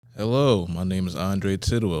Hello, my name is Andre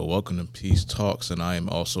Tidwell. Welcome to Peace Talks, and I am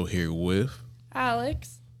also here with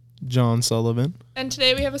Alex. John Sullivan. And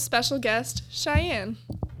today we have a special guest, Cheyenne.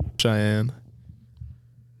 Cheyenne.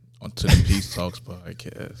 onto the Peace Talks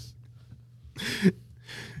podcast.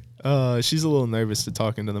 She's a little nervous to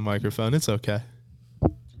talk into the microphone. It's okay.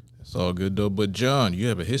 It's all good though. But John, you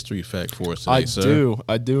have a history fact for us today, sir.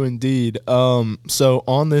 I do indeed. So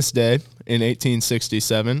on this day in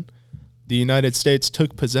 1867, the United States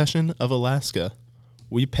took possession of Alaska.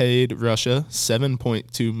 We paid Russia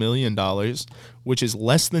 $7.2 million, which is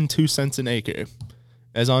less than 2 cents an acre.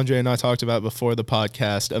 As Andre and I talked about before the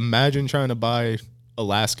podcast, imagine trying to buy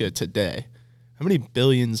Alaska today. How many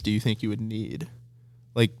billions do you think you would need?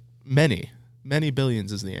 Like many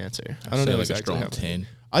billions is the answer. I don't know like exactly a how strong many. 10.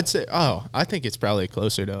 I'd say, I think it's probably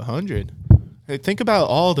closer to 100. Hey, think about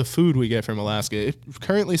all the food we get from Alaska. It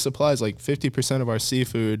currently supplies like 50% of our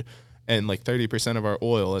seafood and like 30% of our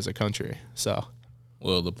oil as a country. So,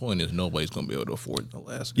 Well, the point is nobody's gonna be able to afford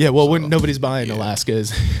Alaska. yeah, well, so, nobody's buying yeah. Alaska.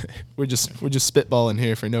 We're just spitballing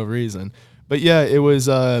here for no reason. But yeah, it was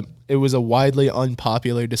a widely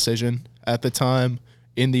unpopular decision at the time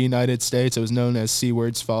in the United States. It was known as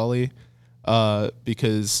Seward's Folly,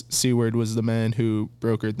 because Seward was the man who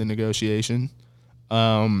brokered the negotiation.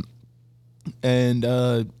 And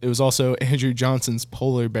it was also Andrew Johnson's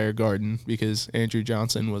polar bear garden, because Andrew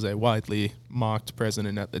Johnson was a widely mocked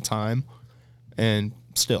president at the time. And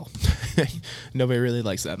still, nobody really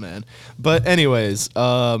likes that man. But anyways,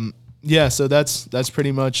 yeah, so that's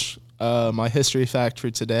pretty much my history fact for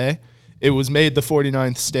today. It was made the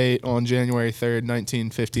 49th state on January 3rd,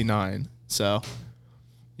 1959. So,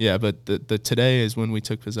 yeah, but the today is when we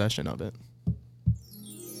took possession of it.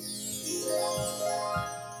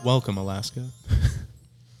 Welcome, Alaska.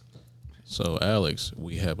 So, Alex,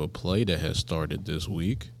 we have a play that has started this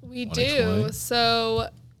week. We Wanna do. explain? So,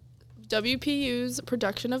 WPU's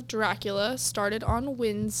production of Dracula started on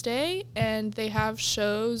Wednesday, and they have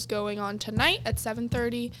shows going on tonight at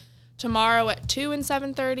 7:30, tomorrow at 2 and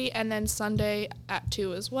 7:30, and then Sunday at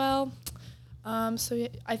 2 as well. So yeah,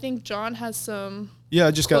 I think John has some. Yeah,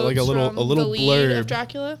 I just got like a quotes little from a little the lead of blurb.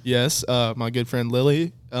 Dracula. Yes, my good friend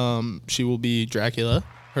Lily. She will be Dracula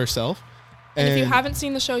herself. And if you haven't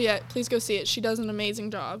seen the show yet, please go see it. She does an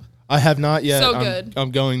amazing job. I have not yet. So I'm, good.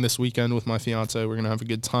 I'm going this weekend with my fiance. We're gonna have a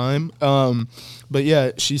good time. But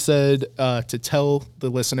yeah, she said to tell the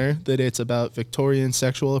listener that it's about Victorian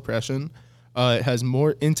sexual oppression. It has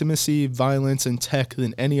more intimacy, violence, and tech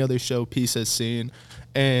than any other show Peace has seen,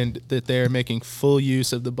 and that they're making full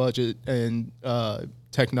use of the budget and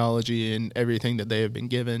technology and everything that they have been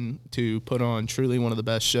given to put on truly one of the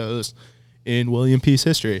best shows in William Peace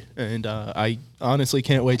history. And I honestly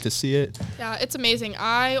can't wait to see it. Yeah, it's amazing.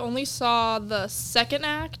 I only saw the second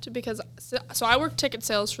act because so I work ticket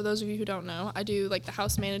sales, for those of you who don't know. I do like the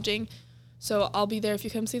house managing. So I'll be there if you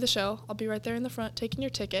come see the show. I'll be right there in the front taking your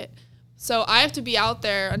ticket. So I have to be out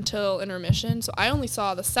there until intermission. So I only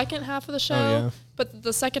saw the second half of the show, yeah. but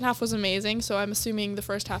the second half was amazing. So I'm assuming the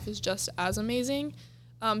first half is just as amazing.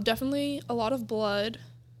 Definitely a lot of blood.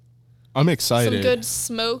 I'm excited. Some good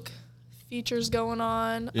smoke features going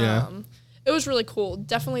on. Yeah. It was really cool.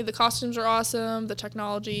 Definitely the costumes are awesome. The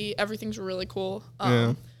technology, everything's really cool.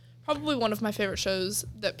 Yeah. Probably one of my favorite shows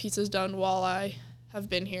that Peace has done while I have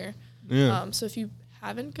been here. Yeah. So if you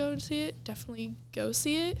haven't gone to see it, definitely go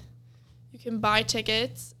see it. You can buy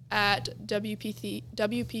tickets at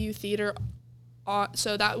WPU Theater.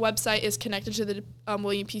 So that website is connected to the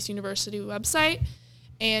William Peace University website.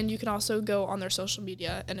 And you can also go on their social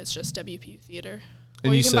media, and it's just WPU Theater.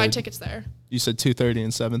 And Or you you can buy said- tickets there. You said 2:30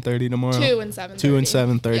 and 7:30 tomorrow. 2 and 7:30. 2 and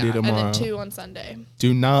 7:30 yeah, tomorrow. And then 2 on Sunday.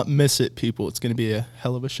 Do not miss it, people. It's going to be a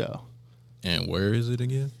hell of a show. And where is it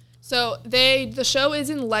again? So the show is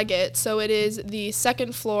in Leggett, so it is the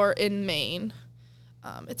second floor in Maine.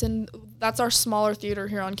 That's our smaller theater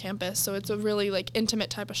here on campus, so it's a really like intimate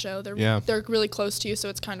type of show. They're really close to you, so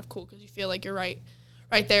it's kind of cool because you feel like you're right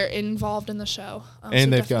there involved in the show.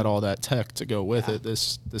 And they've got all that tech to go with it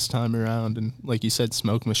this time around, and like you said,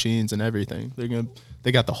 smoke machines and everything.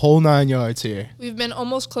 They got the whole 9 yards here. We've been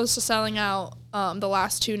almost close to selling out the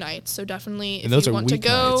last 2 nights, so definitely And if those you are want to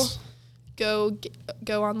weeknights.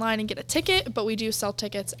 go online and get a ticket, but we do sell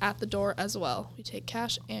tickets at the door as well. We take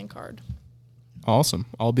cash and card. Awesome.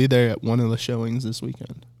 I'll be there at one of the showings this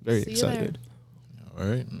weekend. Very See you there. excited. All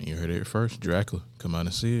right, you heard it first. Dracula, come out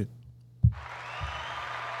and see it.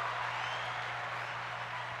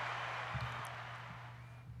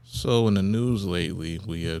 So in the news lately,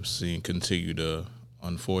 we have seen continued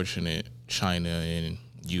unfortunate China and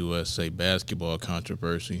USA basketball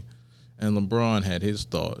controversy, and LeBron had his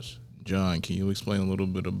thoughts. John, can you explain a little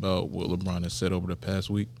bit about what LeBron has said over the past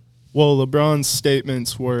week? Well, LeBron's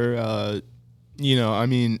statements were, I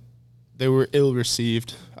mean, they were ill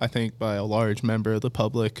received, I think, by a large member of the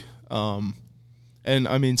public. And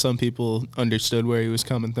I mean, some people understood where he was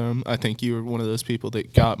coming from. I think you were one of those people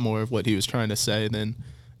that got more of what he was trying to say than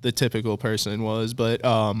the typical person was. But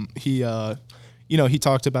he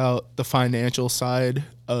talked about the financial side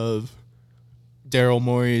of Daryl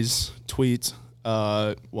Morey's tweets.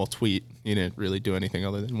 Tweet. He didn't really do anything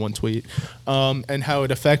other than one tweet. And how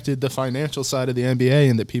it affected the financial side of the NBA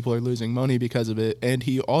and that people are losing money because of it. And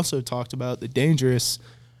he also talked about the dangerous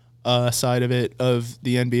side of it, of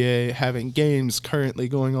the NBA having games currently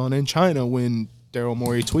going on in China when Daryl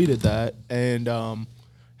Morey tweeted that, and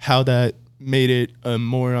how that made it a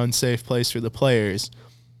more unsafe place for the players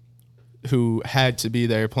who had to be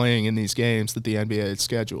there playing in these games that the NBA had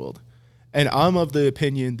scheduled. And I'm of the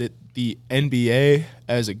opinion that the NBA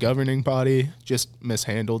as a governing body just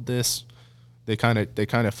mishandled this. They kind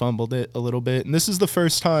of fumbled it a little bit. And this is the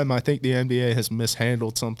first time I think the NBA has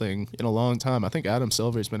mishandled something in a long time. I think Adam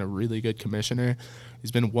Silver has been a really good commissioner.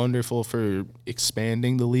 He's been wonderful for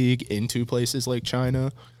expanding the league into places like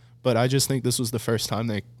China. But I just think this was the first time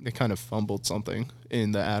they kind of fumbled something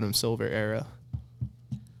in the Adam Silver era.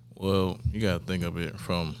 Well, you got to think of it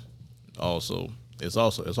from also it's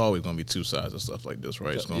always going to be two sides of stuff like this,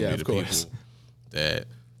 right? It's going to be the people that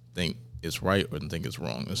think it's right or think it's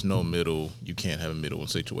wrong. There's no middle. You can't have a middle in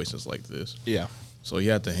situations like this. Yeah. So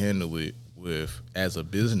you have to handle it with, as a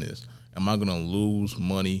business, am I going to lose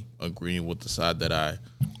money agreeing with the side that I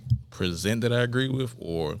present that I agree with,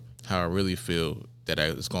 or how I really feel that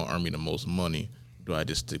it's going to earn me the most money? Do I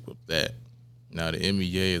just stick with that? Now, the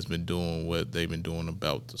NBA has been doing what they've been doing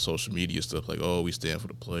about the social media stuff, like, oh, we stand for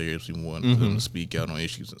the players. We want them to speak out on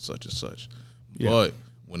issues and such and such. Yeah. But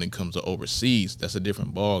when it comes to overseas, that's a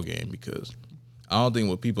different ball game, because I don't think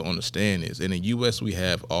what people understand is, in the U.S. we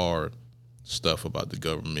have our stuff about the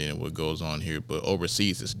government and what goes on here, but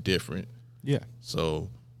overseas it's different. Yeah. So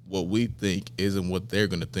what we think isn't what they're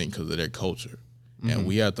going to think because of their culture. And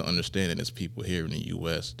we have to understand that as people here in the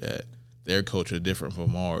U.S. that their culture is different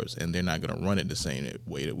from ours, and they're not going to run it the same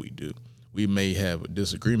way that we do. We may have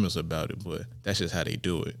disagreements about it, but that's just how they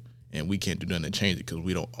do it. And we can't do nothing to change it because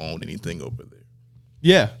we don't own anything over there.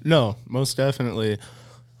 Yeah, no, most definitely.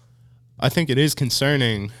 I think it is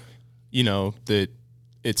concerning, that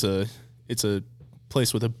it's a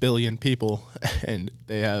place with 1 billion people and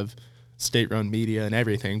they have state-run media and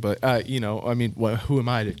everything. But, who am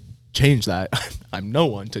I to change that? I'm no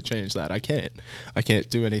one to change that. I can't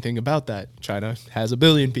do anything about that. China has 1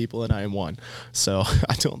 billion people and I am one. So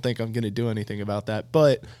I don't think I'm going to do anything about that.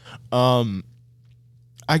 But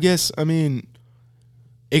I guess,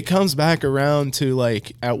 it comes back around to,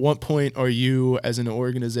 like, at what point are you as an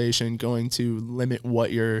organization going to limit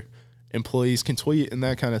what your employees can tweet and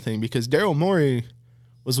that kind of thing? Because Daryl Morey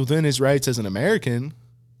was within his rights as an American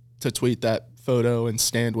to tweet that photo and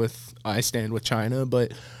I stand with China.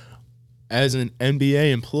 But as an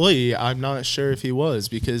NBA employee, I'm not sure if he was,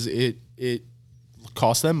 because it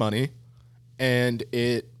cost them money, and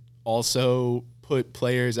it also put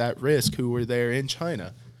players at risk who were there in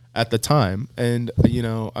China at the time. And,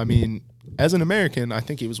 as an American, I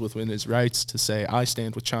think he was within his rights to say, I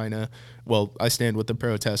stand with China. Well, I stand with the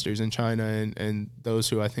protesters in China and those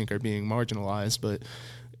who I think are being marginalized. But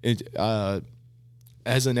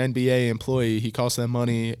as an NBA employee, he cost them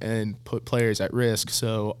money and put players at risk.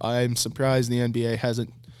 So I'm surprised the NBA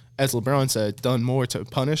hasn't, as LeBron said, done more to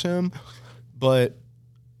punish him. But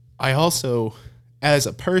I also, as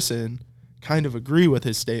a person, kind of agree with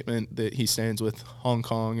his statement that he stands with Hong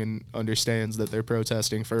Kong and understands that they're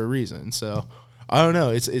protesting for a reason. So I don't know.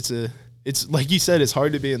 It's like you said, it's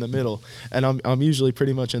hard to be in the middle, and I'm usually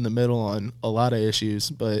pretty much in the middle on a lot of issues.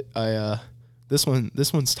 But this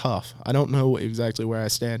one's tough. I don't know exactly where I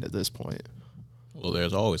stand at this point. Well,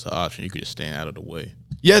 there's always an option. You could just stand out of the way.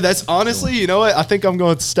 Yeah, that's honestly, you know what? I think I'm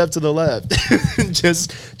going to step to the left.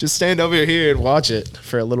 just stand over here and watch it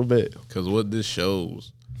for a little bit. Because what this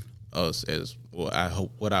shows us as, what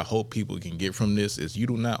I hope people can get from this is, you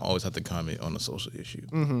do not always have to comment on a social issue.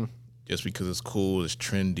 Mm-hmm. Just because it's cool, it's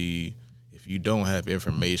trendy. If you don't have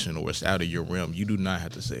information or it's out of your realm, you do not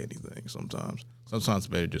have to say anything sometimes. Sometimes it's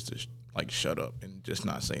better just to shut up and just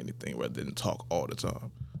not say anything rather than talk all the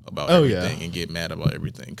time about everything and get mad about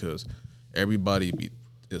everything, because everybody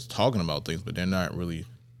is talking about things, but they're not really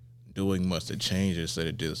doing much to change it, instead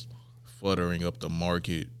of just fluttering up the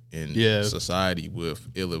market in society with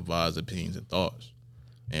ill-advised opinions and thoughts.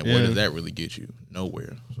 And where does that really get you?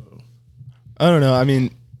 Nowhere. So I don't know.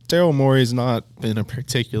 Daryl Morey's not been a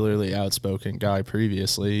particularly outspoken guy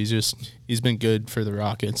previously. He's been good for the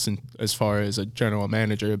Rockets, and as far as a general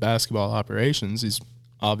manager of basketball operations, he's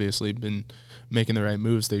obviously been making the right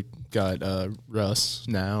moves. They got Russ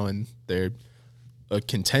now, and they're a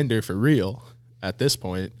contender for real at this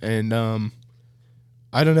point. And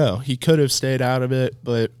I don't know. He could have stayed out of it,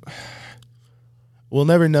 but we'll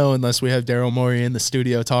never know unless we have Daryl Morey in the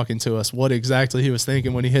studio talking to us what exactly he was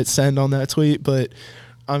thinking when he hit send on that tweet. But,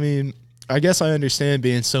 I mean, I guess I understand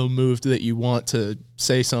being so moved that you want to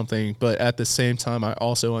say something, but at the same time, I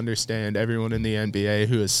also understand everyone in the NBA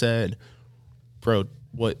who has said, bro,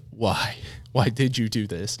 why did you do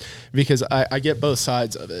this? Because I get both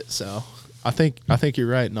sides of it. So I think you're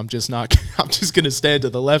right, and I'm just gonna stand to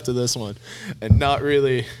the left of this one and not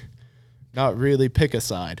really pick a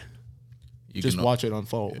side. Just watch it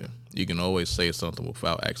unfold. Yeah. You can always say something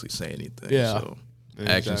without actually saying anything. Yeah. So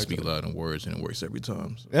Exactly. actions speak louder than words, and it works every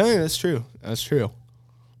time. So. Yeah, that's true. That's true.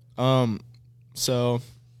 So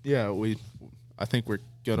yeah, I think we're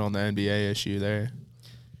good on the NBA issue there.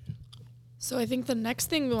 So I think the next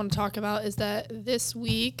thing we want to talk about is that this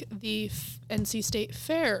week the NC State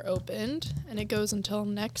Fair opened, and it goes until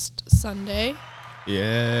next Sunday.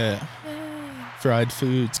 Yeah. Fried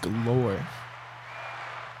foods galore.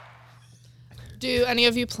 Do any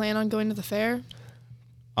of you plan on going to the fair?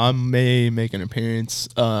 I may make an appearance.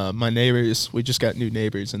 My neighbors, we just got new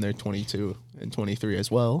neighbors, and they're 22 and 23 as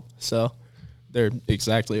well. So they're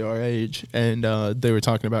exactly our age. And they were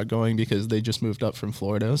talking about going because they just moved up from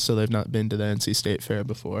Florida, so they've not been to the NC State Fair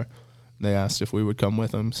before. They asked if we would come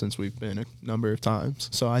with them since we've been a number of times.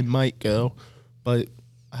 So I might go, but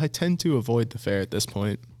I tend to avoid the fair at this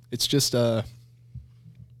point. It's just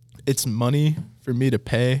it's money for me to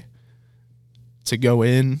pay to go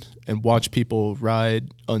in and watch people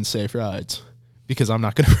ride unsafe rides because I'm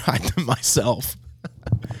not going to ride them myself.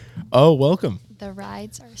 Oh, welcome. The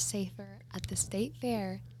rides are safer at the state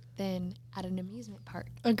fair than at an amusement park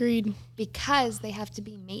Agreed. because they have to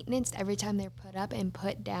be maintained every time they're put up and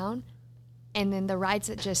put down. And then the rides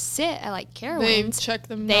that just sit at like They Carowinds, check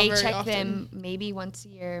them. they not very check often. them maybe once a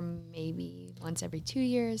year, maybe once every 2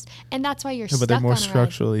 years. And that's why you're Yeah, stuck but they're more on a ride.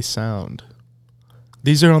 structurally sound.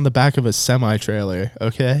 These are on the back of a semi-trailer,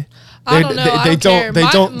 okay? I don't know. I don't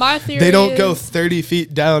care. My theory They don't go is- 30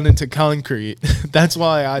 feet down into concrete. That's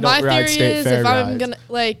why I My don't ride theory state is fair if rides. I'm gonna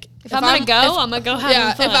If I'm gonna go, I'm gonna go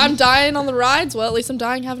have fun. if I'm dying on the rides, well, at least I'm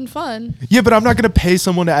dying having fun. Yeah, but I'm not gonna pay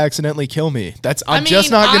someone to accidentally kill me. I'm I just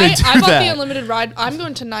mean, not gonna do I bought that. the unlimited ride. I'm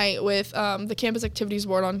going tonight with the campus activities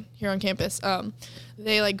board on here on campus.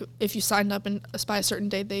 They like if you signed up and by a certain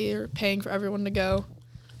date, they are paying for everyone to go.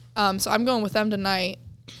 So I'm going with them tonight,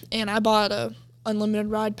 and I bought a unlimited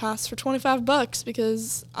ride pass for $25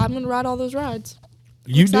 because I'm gonna ride all those rides.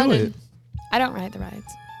 You do excited. it. I don't ride the rides.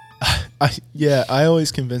 I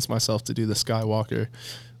always convince myself to do the Skywalker,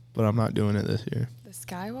 but I'm not doing it this year. The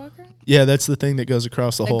Skywalker? Yeah, that's the thing that goes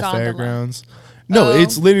across the whole gondola. fairgrounds. No, Oh.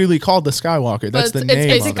 it's literally called the Skywalker. That's But the name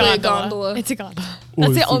it's of basically it. a gondola. It's a gondola. Oh,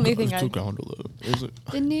 That's the it's a only go- thing it's I. a gondola. Is it?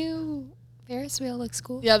 The new Ferris wheel looks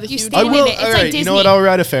cool. Yeah, the you huge stand I will. in it. It's All like right, Disney. you know what? I'll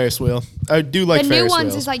ride a Ferris wheel. I do like the Ferris new ones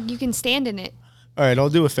wheels. is like you can stand in it. All right, I'll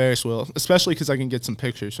do a Ferris wheel, especially because I can get some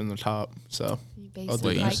pictures from the top. So You I'll basically do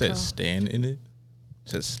Wait, you like said go- stand in it? You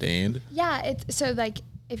said stand? Yeah, it's so like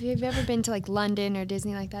if you've ever been to like London or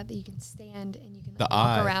Disney like that you can stand and you can The like, walk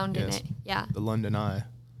Eye, around in yes. it. Yeah. the London Eye.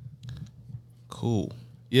 Cool.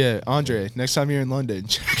 Yeah, Andre, next time you're in London,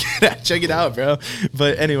 check it out, bro.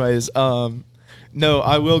 But anyways, no,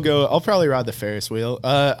 I will go. I'll probably ride the Ferris wheel.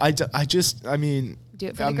 I mean, Do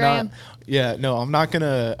it for I'm the gram. not. Yeah, no, I'm not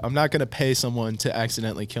gonna pay someone to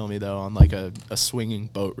accidentally kill me though on like a swinging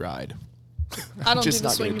boat ride. I don't do just the not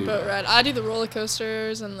gonna swinging do boat that. ride. I do the roller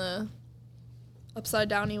coasters and the upside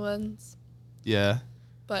downy ones. Yeah,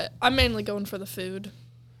 But I'm mainly going for the food.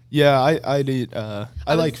 yeah, I did. I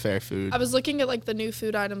was- like fair food. I was looking at like the new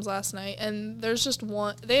food items last night, and there's just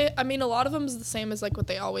one. I mean, a lot of them is the same as like what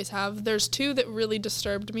they always have. There's two that really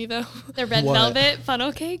disturbed me though. The red What? velvet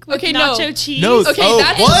funnel cake with Okay, no. nacho cheese. No, Okay, Oh,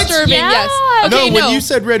 that's what? disturbing. Yeah. Yes. Okay, no, when you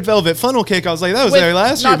said red velvet funnel cake, I was like, that was With there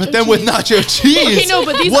last year. But nacho then with cheese. nacho cheese, Okay, no,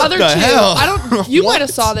 but these what other the two, hell? I don't. You might have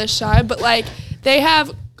What? saw this, Shy, but like they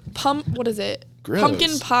have what is it? Gross.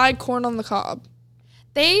 Pumpkin pie corn on the cob.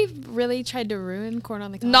 They really tried to ruin corn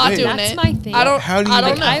on the cob. Not Wait. doing That's it. my thing. I don't. How do you I don't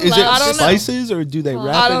make know. I Is love- it I don't know. slices or do they I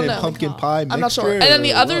wrap don't it in know. pumpkin pie mixture? I'm not sure. And then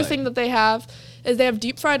the or other what? thing that they have is they have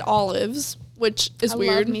deep fried olives, which is I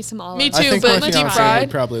weird. love me some olives. Me I too, think but my deep fiance would fried.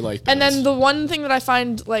 probably like And those. then the one thing that I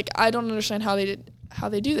find like I don't understand how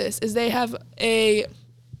they do this is they have a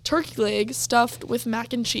turkey leg stuffed with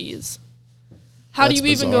mac and cheese. How That's do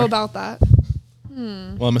you even bizarre. go about that?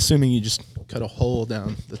 Well, I'm assuming you just cut a hole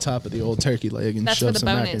down the top of the old turkey leg and That's where shove the some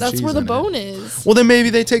bone mac is. and That's cheese where the in it. bone is. Well, then maybe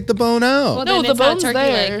they take the bone out. Well, No, then the it's not bone's turkey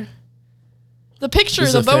there. leg. The picture,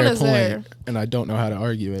 This the is a bone fair is point, there. and I don't know how to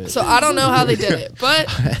argue it. So I don't know how they did it, but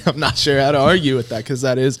I'm not sure how to argue with that because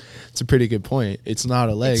it's a pretty good point. It's not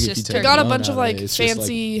a leg It's if you just take turkey. the Got a bone bunch of, out like, it. It's just,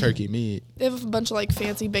 fancy- turkey meat. they have a bunch of like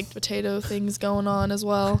fancy baked potato things going on as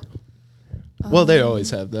well. Well, they always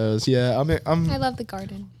have those. Yeah, I love the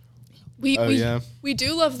garden. We Oh, we, yeah? we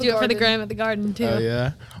do love the Do it for the garden. gram at the garden too. Oh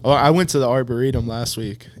yeah. Oh, I went to the Arboretum last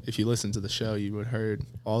week. If you listened to the show, you would have heard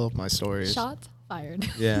all of my stories. Shots fired.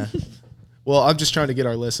 Yeah. Well, I'm just trying to get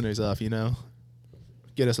our listeners up,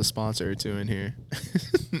 Get us a sponsor or two in here.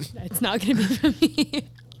 It's not gonna be for me.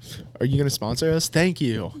 Are you going to sponsor us? Thank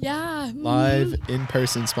you. Yeah. Live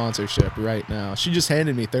in-person sponsorship right now. She just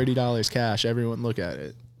handed me $30 cash. Everyone look at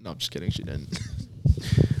it. No, I'm just kidding. She didn't.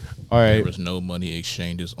 All There right. was no money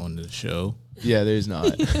exchanges on the show. Yeah, there's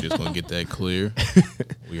not. Just gonna get that clear.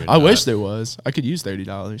 We are I wish not- there was. I could use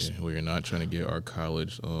 $30. Yeah, we are not trying to get our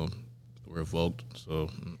college revoked. So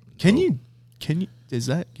Can no. you? Does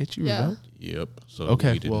that get you Yeah. revoked? Yep. So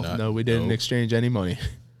Okay. we did Well, not no, we didn't know. exchange any money.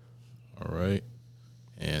 All right.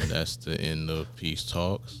 And that's the end of Peace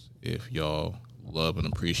Talks. If y'all love and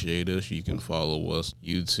appreciate us, you can follow us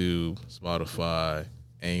YouTube, Spotify,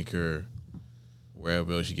 Anchor,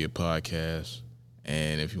 wherever else you get podcasts.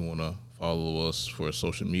 And if you want to follow us for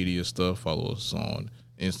social media stuff, follow us on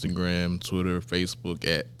Instagram, Twitter, Facebook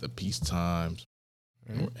at The Peace Times.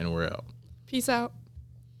 And we're out. Peace out.